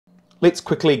Let's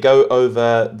quickly go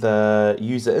over the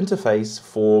user interface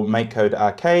for MakeCode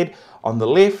Arcade. On the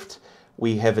left,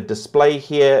 we have a display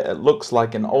here. It looks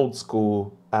like an old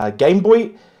school Game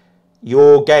Boy.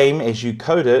 Your game, as you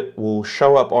code it, will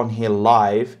show up on here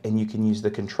live, and you can use the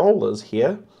controllers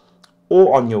here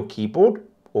or on your keyboard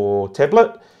or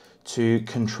tablet to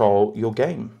control your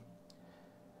game.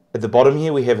 At the bottom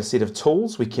here, we have a set of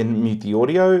tools. We can mute the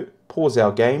audio, pause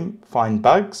our game, find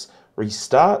bugs,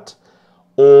 restart,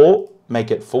 or make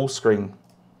it full screen.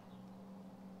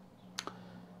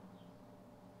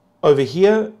 Over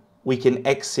here, we can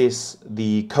access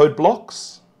the code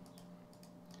blocks.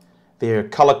 They're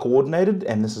color coordinated,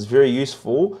 and this is very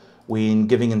useful when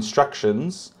giving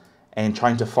instructions and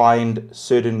trying to find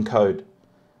certain code.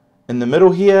 In the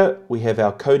middle here, we have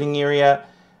our coding area.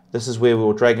 This is where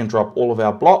we'll drag and drop all of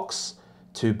our blocks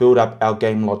to build up our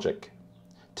game logic.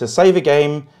 To save a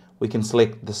game, we can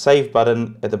select the Save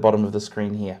button at the bottom of the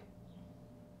screen here.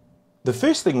 The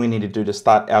first thing we need to do to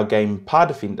start our game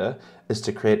ParDefender is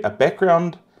to create a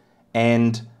background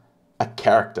and a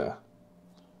character.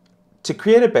 To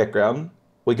create a background,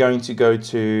 we're going to go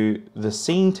to the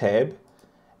Scene tab,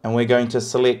 and we're going to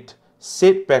select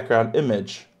Set Background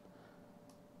Image.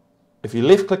 If you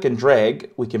left click and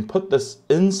drag, we can put this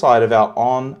inside of our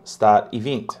onStart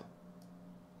event.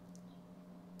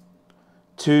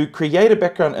 To create a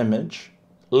background image,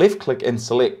 left click and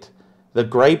select the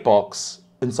gray box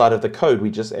inside of the code we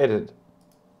just added.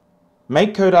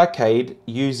 MakeCode Arcade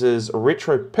uses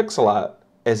retro pixel art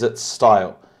as its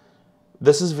style.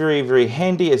 This is very, very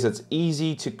handy as it's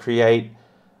easy to create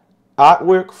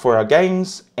artwork for our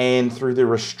games, and through the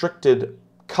restricted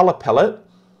color palette,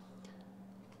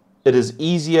 it is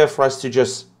easier for us to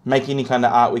just make any kind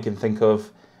of art we can think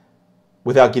of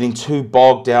without getting too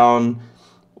bogged down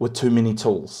with too many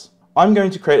tools. I'm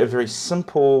going to create a very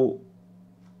simple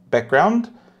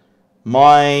background.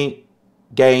 My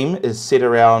game is set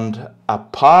around a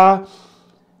pā,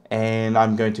 and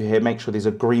I'm going to make sure there's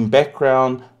a green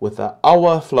background with an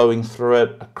awa flowing through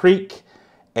it, a creek,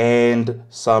 and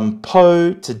some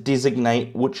po to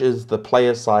designate which is the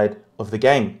player side of the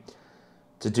game.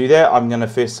 To do that, I'm going to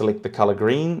first select the color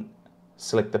green,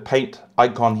 select the paint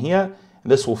icon here,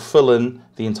 and this will fill in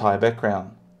the entire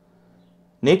background.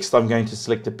 Next, I'm going to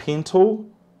select the pen tool,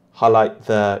 highlight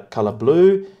the color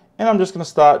blue, and I'm just going to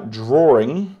start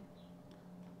drawing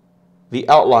the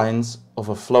outlines of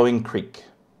a flowing creek.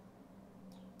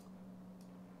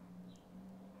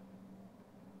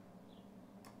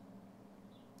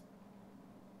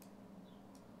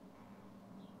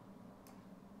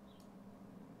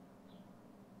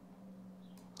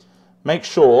 Make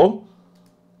sure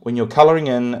when you're coloring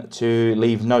in to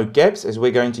leave no gaps, as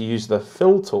we're going to use the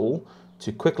fill tool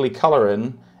to quickly color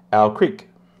in our creek.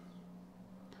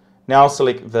 Now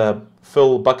select the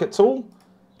fill bucket tool,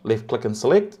 left click and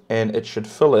select, and it should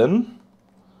fill in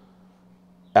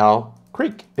our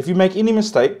creek. If you make any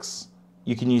mistakes,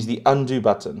 you can use the undo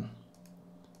button.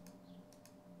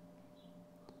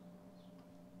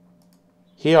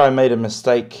 Here I made a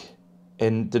mistake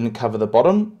and didn't cover the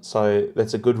bottom, so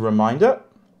that's a good reminder.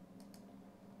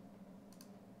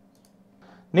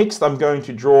 Next, I'm going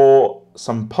to draw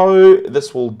some po.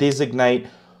 This will designate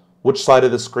which side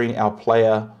of the screen our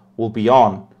player will be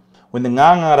on. When the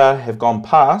ngangara have gone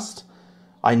past,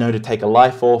 I know to take a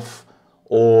life off,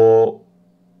 or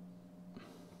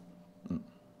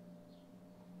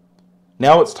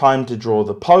now it's time to draw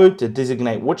the po to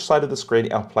designate which side of the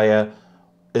screen our player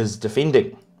is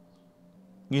defending.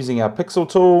 Using our pixel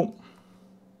tool,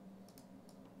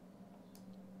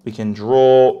 we can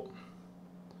draw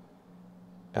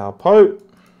our po.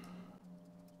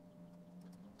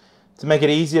 To make it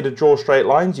easier to draw straight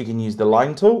lines, you can use the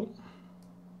line tool.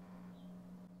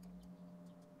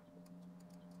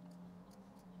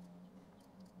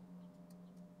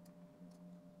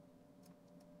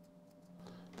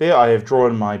 There, I have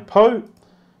drawn my po.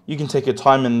 You can take your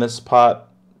time in this part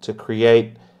to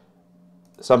create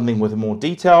something with more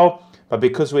detail, but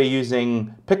because we're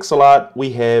using pixel art,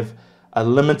 we have a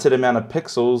limited amount of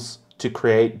pixels to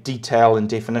create detail and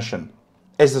definition.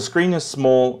 As the screen is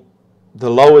small, the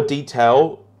lower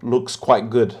detail looks quite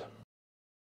good.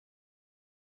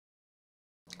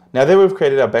 Now that we've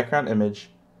created our background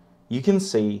image, you can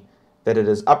see that it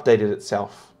has updated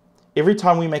itself. Every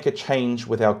time we make a change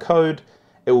with our code,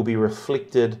 it will be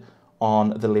reflected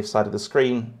on the left side of the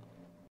screen.